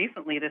just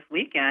recently this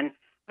weekend,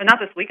 not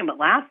this weekend, but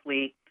last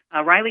week,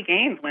 Riley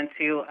Gaines went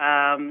to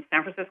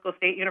San Francisco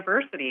State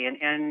University,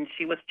 and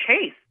she was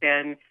chased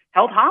and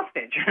held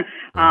hostage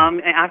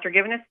after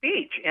giving a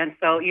speech. And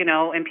so,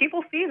 and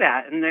people see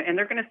that, and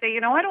they're going to say,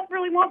 I don't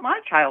really want my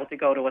child to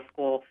go to a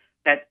school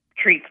that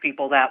treats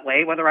people that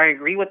way, whether I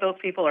agree with those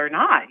people or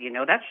not.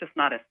 That's just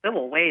not a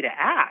civil way to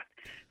act.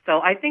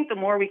 So I think the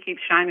more we keep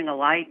shining a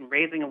light and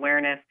raising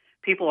awareness,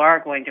 people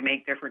are going to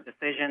make different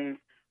decisions.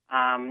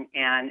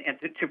 And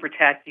to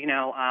protect,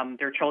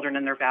 their children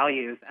and their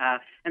values.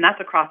 And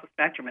that's across the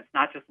spectrum. It's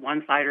not just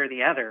one side or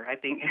the other. I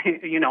think,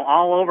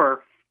 all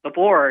over the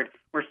board,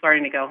 we're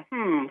starting to go,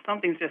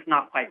 something's just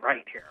not quite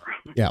right here.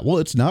 Yeah, well,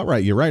 it's not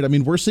right. You're right. I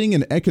mean, we're seeing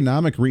an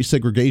economic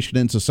resegregation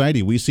in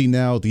society. We see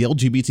now the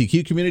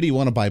LGBTQ community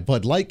want to buy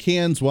Bud Light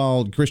cans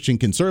while Christian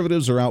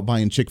conservatives are out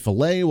buying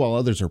Chick-fil-A while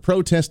others are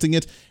protesting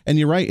it. And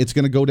you're right, it's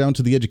going to go down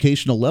to the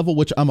educational level,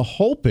 which I'm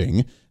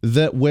hoping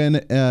that when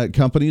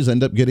companies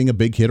end up getting a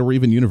big hit, or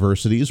even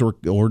universities or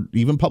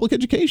even public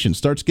education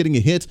starts getting a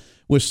hit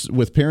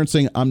with parents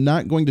saying, I'm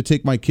not going to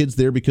take my kids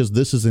there because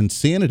this is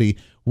insanity,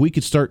 we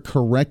could start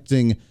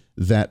correcting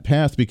that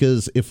path.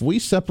 Because if we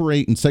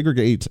separate and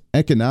segregate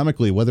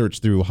economically, whether it's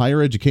through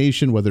higher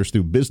education, whether it's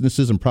through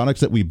businesses and products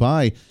that we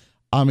buy,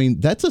 I mean,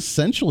 that's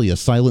essentially a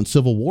silent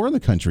civil war in the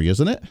country,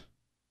 isn't it?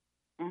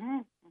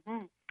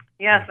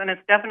 Yes, and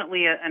it's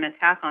definitely an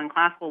attack on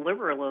classical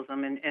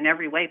liberalism in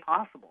every way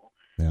possible.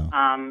 Yeah.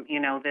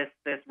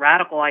 This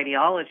radical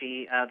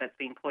ideology that's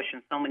being pushed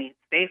in so many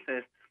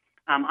spaces.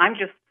 I'm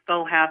just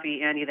so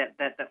happy, Andy,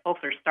 that folks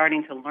are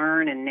starting to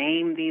learn and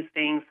name these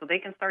things so they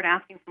can start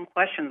asking some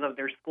questions of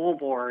their school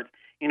boards,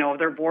 of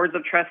their boards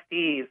of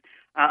trustees,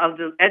 of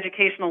the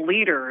educational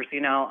leaders,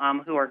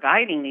 who are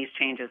guiding these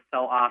changes so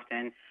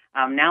often.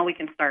 Now we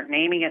can start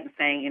naming it and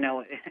saying,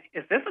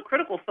 is this a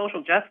critical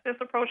social justice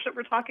approach that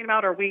we're talking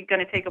about, or are we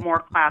going to take a more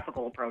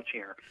classical approach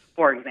here,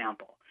 for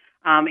example?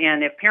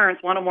 And if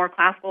parents want a more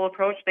classical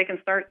approach, they can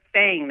start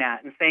saying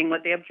that and saying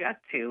what they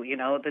object to,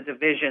 the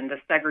division, the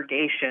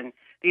segregation,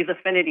 these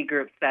affinity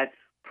groups that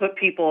put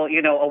people,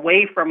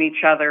 away from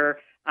each other,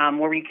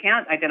 where you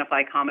can't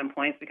identify common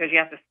points because you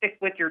have to stick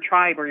with your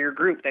tribe or your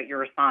group that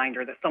you're assigned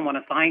or that someone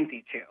assigns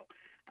you to.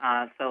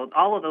 So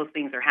all of those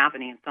things are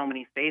happening in so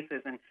many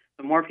spaces, and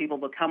the more people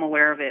become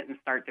aware of it and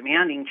start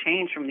demanding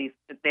change from the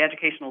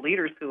educational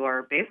leaders who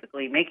are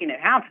basically making it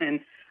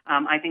happen,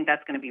 I think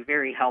that's going to be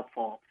very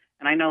helpful.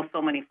 And I know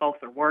so many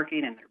folks are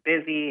working and they're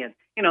busy and,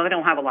 they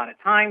don't have a lot of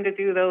time to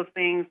do those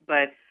things.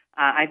 But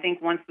I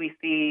think once we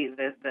see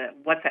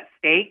what's at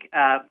stake,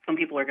 some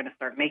people are going to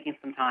start making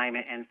some time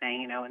and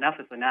saying, enough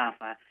is enough.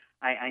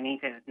 I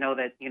need to know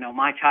that,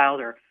 my child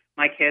or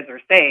my kids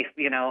are safe,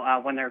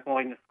 when they're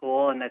going to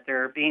school, and that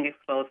they're being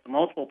exposed to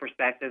multiple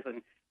perspectives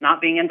and not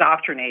being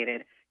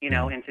indoctrinated,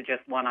 into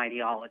just one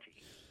ideology.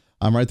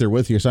 I'm right there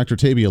with you. It's Dr.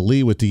 Tabia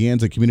Lee with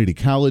Anza Community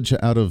College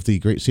out of the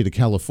great state of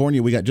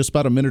California. We got just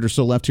about a minute or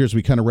so left here as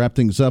we kind of wrap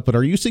things up. But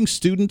are you seeing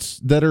students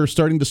that are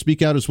starting to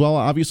speak out as well?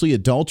 Obviously,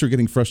 adults are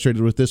getting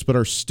frustrated with this, but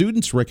are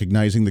students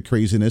recognizing the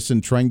craziness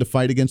and trying to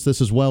fight against this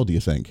as well, do you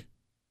think?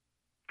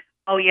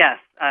 Oh, yes.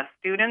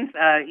 Students,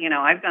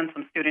 I've done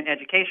some student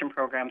education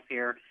programs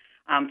here.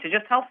 to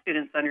just help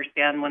students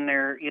understand when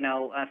they're,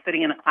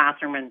 sitting in a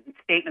classroom and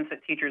statements that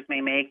teachers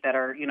may make that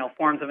are,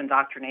 forms of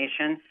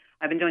indoctrination.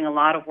 I've been doing a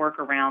lot of work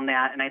around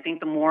that, and I think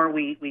the more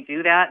we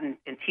do that and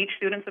teach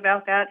students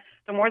about that,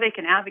 the more they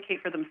can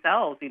advocate for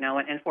themselves,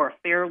 and for a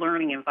fair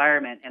learning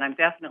environment. And I'm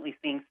definitely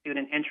seeing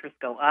student interest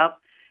go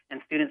up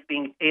and students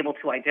being able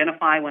to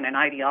identify when an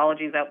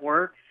ideology is at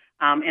work,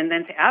 and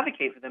then to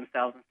advocate for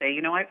themselves and say,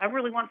 I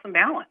really want some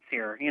balance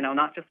here,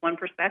 not just one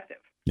perspective.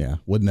 Yeah,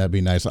 wouldn't that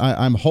be nice?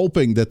 I'm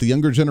hoping that the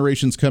younger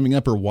generations coming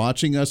up are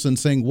watching us and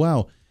saying,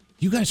 wow,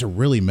 you guys are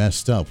really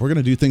messed up. We're going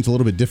to do things a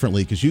little bit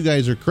differently because you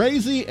guys are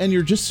crazy and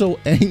you're just so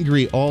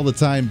angry all the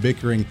time,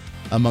 bickering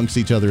amongst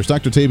each other. It's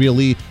Dr. Tabia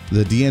Lee,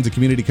 the Anza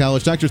Community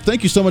College. Doctor,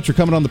 thank you so much for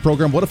coming on the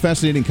program. What a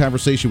fascinating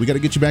conversation. We got to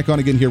get you back on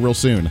again here real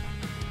soon.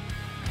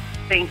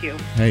 Thank you.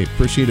 Hey,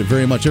 appreciate it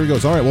very much. Here he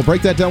goes. All right, we'll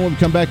break that down when we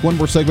come back. One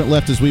more segment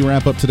left as we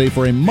wrap up today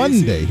for a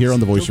Monday here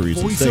on The Voice of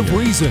Reason. Voice of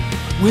Reason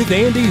with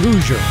Andy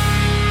Hoosier.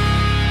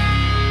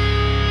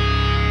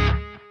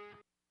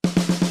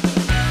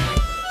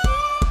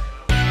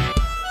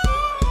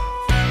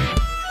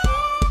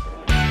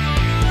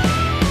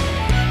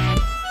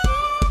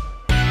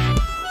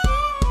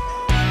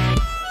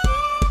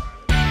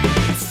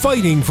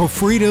 Fighting for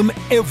freedom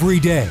every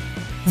day.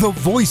 The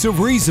Voice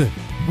of Reason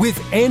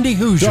with Andy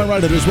Hoosier. All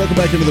right, it is. Welcome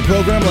back into the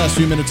program. Last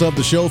few minutes of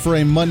the show for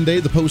a Monday,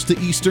 the post to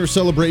Easter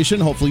celebration.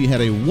 Hopefully you had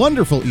a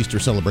wonderful Easter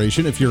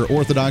celebration. If you're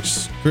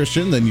Orthodox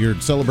Christian, then you're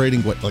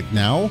celebrating what, like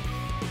now?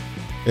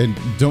 And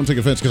don't take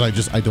offense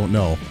because I don't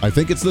know. I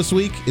think it's this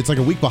week. It's like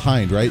a week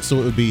behind, right? So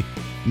it would be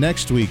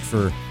next week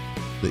for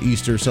the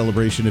Easter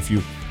celebration if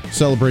you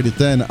celebrate it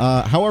then.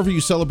 However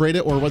you celebrate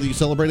it, or whether you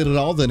celebrate it at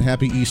all, then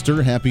happy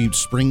Easter, happy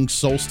spring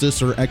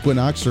solstice or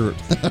equinox or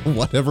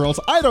whatever else.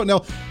 I don't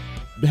know.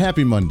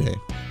 Happy Monday.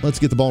 Let's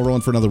get the ball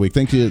rolling for another week.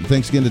 Thanks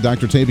again to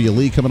Dr. Tabia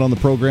Lee coming on the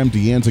program,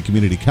 Anza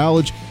Community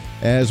College,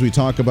 as we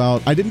talk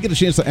about, I didn't get a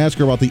chance to ask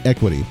her about the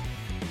equity.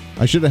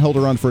 I should have held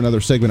her on for another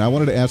segment. I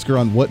wanted to ask her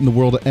on what in the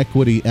world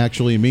equity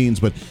actually means,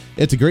 but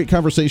it's a great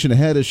conversation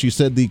ahead, as she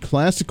said, the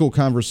classical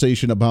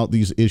conversation about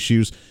these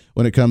issues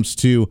when it comes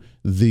to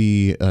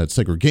the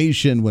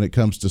segregation, when it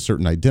comes to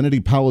certain identity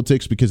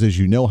politics, because as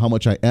you know how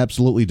much I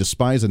absolutely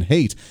despise and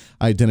hate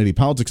identity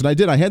politics.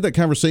 And I had that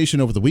conversation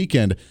over the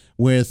weekend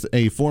with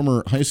a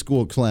former high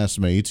school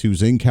classmate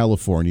who's in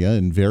California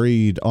and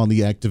very on the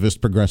activist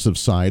progressive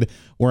side,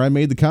 where I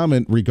made the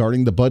comment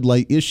regarding the Bud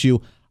Light issue.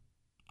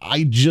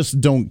 I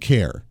just don't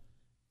care.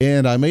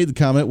 And I made the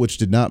comment, which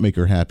did not make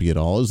her happy at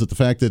all, is that the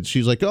fact that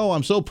she's like, oh,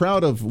 I'm so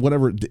proud of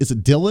whatever, is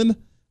it Dylan?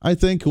 I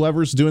think,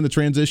 whoever's doing the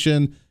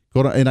transition,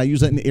 and I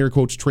use that in air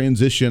quotes,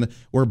 transition,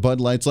 where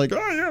Bud Light's like,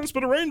 oh yeah, let's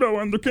put a rainbow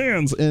on the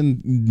cans, and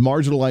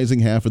marginalizing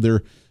half of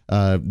their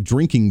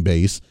drinking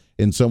base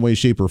in some way,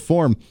 shape, or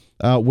form.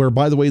 Where,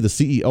 by the way, the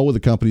CEO of the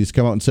company has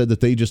come out and said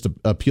that they just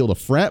appeal to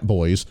frat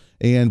boys,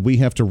 and we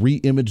have to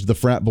re-image the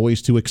frat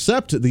boys to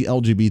accept the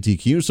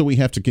LGBTQ, so we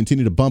have to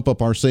continue to bump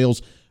up our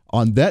sales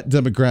on that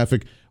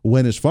demographic,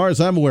 when, as far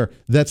as I'm aware,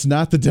 that's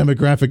not the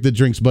demographic that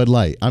drinks Bud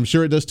Light. I'm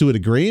sure it does to a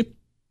degree,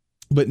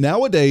 but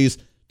nowadays,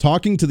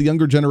 talking to the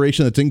younger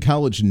generation that's in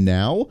college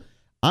now,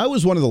 I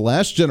was one of the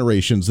last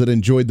generations that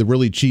enjoyed the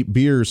really cheap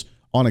beers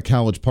on a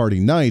college party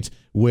night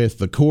with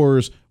the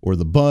Coors or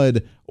the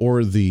Bud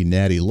or the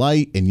Natty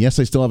Light. And yes,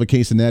 I still have a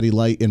case of Natty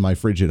Light in my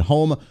fridge at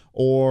home,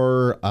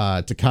 or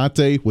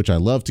Tecate, which I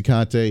love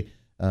Tecate.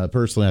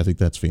 Personally, I think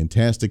that's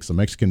fantastic. Some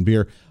Mexican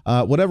beer,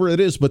 whatever it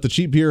is, but the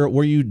cheap beer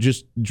where you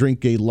just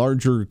drink a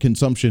larger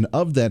consumption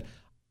of that.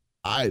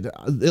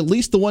 At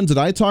least the ones that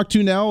I talk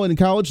to now in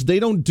college, they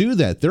don't do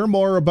that. They're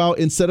more about,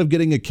 instead of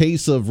getting a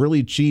case of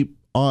really cheap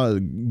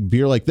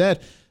beer like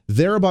that,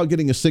 they're about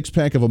getting a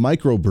 6-pack of a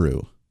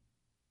microbrew.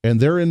 And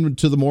they're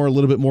into the a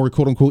little bit more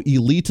quote unquote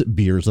elite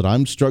beers that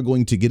I'm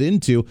struggling to get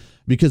into,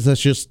 because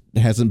that's just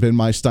hasn't been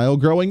my style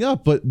growing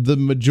up. But the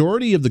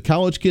majority of the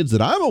college kids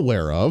that I'm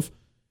aware of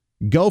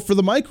go for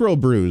the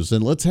microbrews,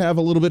 and let's have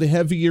a little bit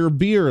heavier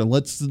beer, and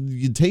let's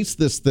taste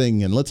this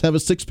thing, and let's have a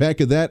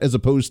 6-pack of that, as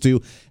opposed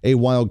to a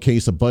wild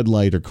case of Bud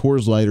Light or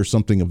Coors Light or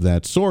something of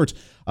that sort,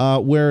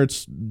 where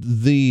it's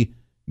the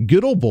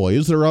good old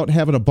boys that are out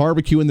having a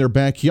barbecue in their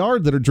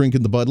backyard that are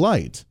drinking the Bud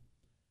Light.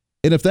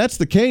 And if that's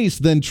the case,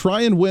 then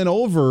try and win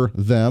over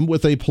them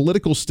with a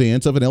political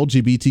stance of an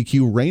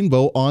LGBTQ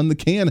rainbow on the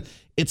can.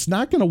 It's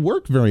not going to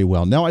work very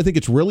well. Now, I think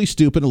it's really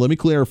stupid, and let me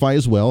clarify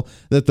as well,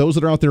 that those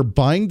that are out there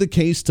buying the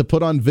case to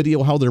put on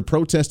video how they're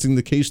protesting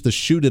the case to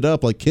shoot it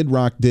up like Kid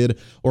Rock did,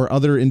 or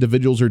other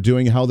individuals are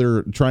doing, how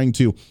they're trying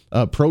to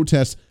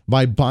protest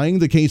by buying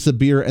the case of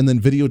beer and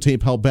then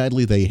videotape how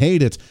badly they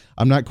hate it.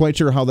 I'm not quite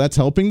sure how that's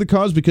helping the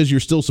cause, because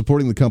you're still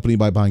supporting the company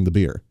by buying the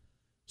beer.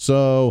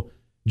 So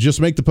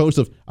just make the post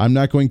of, I'm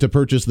not going to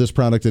purchase this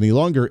product any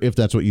longer, if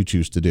that's what you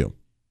choose to do,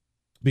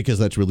 because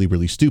that's really,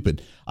 really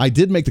stupid. I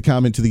did make the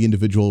comment to the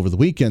individual over the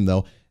weekend,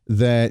 though,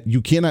 that you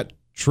cannot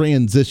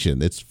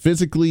transition. It's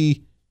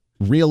physically,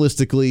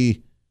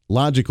 realistically,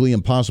 logically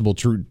impossible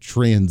to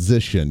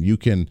transition. You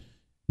can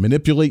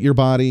manipulate your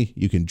body.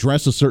 You can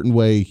dress a certain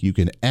way. You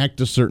can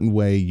act a certain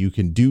way. You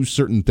can do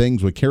certain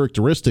things with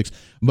characteristics,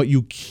 but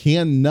you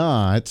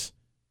cannot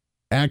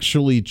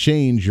actually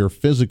change your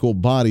physical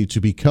body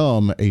to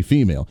become a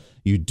female.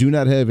 You do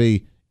not have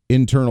a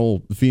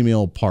internal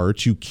female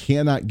parts. You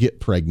cannot get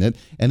pregnant.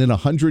 And in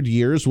 100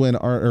 years or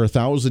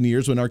 1,000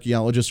 years when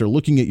archaeologists are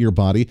looking at your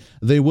body,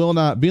 they will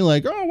not be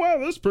like, oh, wow,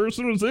 this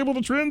person was able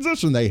to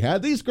transition. They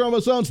had these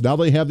chromosomes. Now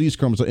they have these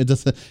chromosomes.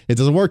 It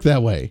doesn't work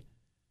that way.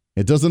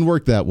 It doesn't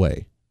work that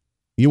way.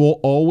 You will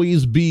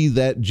always be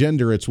that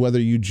gender. It's whether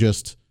you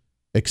just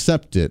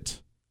accept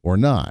it or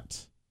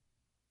not.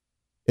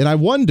 And I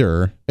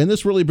wonder, and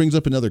this really brings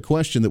up another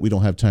question that we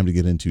don't have time to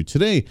get into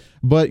today,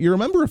 but you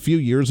remember a few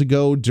years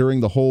ago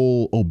during the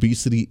whole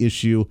obesity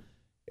issue,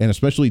 and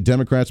especially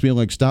Democrats being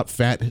like, stop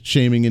fat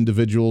shaming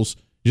individuals,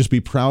 just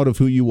be proud of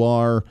who you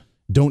are,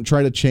 don't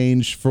try to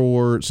change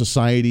for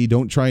society,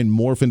 don't try and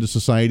morph into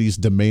society's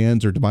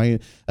demands or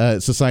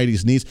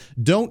society's needs.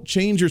 Don't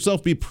change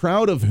yourself, be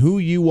proud of who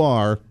you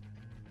are,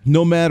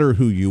 no matter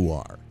who you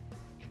are.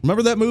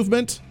 Remember that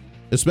movement?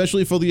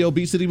 Especially for the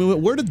obesity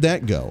movement? Where did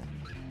that go?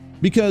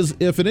 Because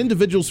if an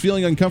individual's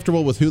feeling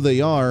uncomfortable with who they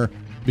are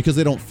because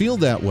they don't feel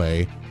that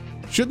way,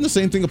 shouldn't the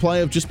same thing apply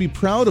of just be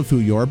proud of who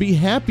you are, be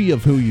happy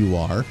of who you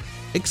are,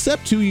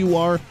 accept who you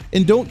are,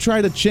 and don't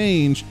try to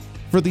change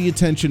for the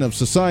attention of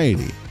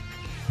society?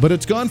 But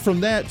it's gone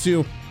from that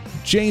to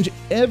change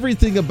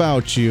everything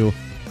about you,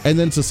 and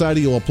then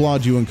society will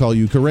applaud you and call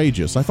you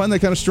courageous. I find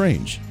that kind of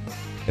strange.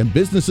 And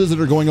businesses that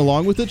are going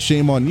along with it,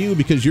 shame on you,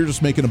 because you're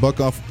just making a buck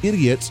off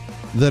idiots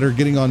that are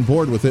getting on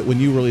board with it when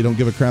you really don't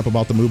give a crap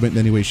about the movement in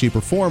any way, shape,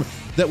 or form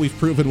that we've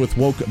proven with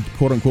woke,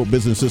 quote-unquote,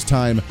 businesses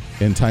time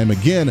and time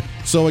again.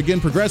 So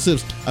again,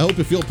 progressives, I hope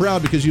you feel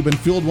proud because you've been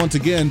fueled once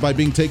again by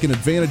being taken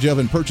advantage of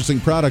and purchasing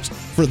products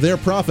for their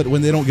profit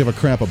when they don't give a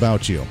crap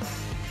about you.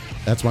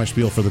 That's my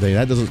spiel for the day.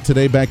 That does it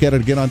today. Back at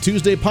it again on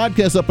Tuesday.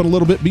 Podcast up in a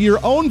little bit. Be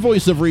your own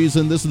voice of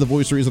reason. This is the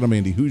Voice of Reason. I'm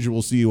Andy Hoosier.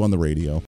 We'll see you on the radio.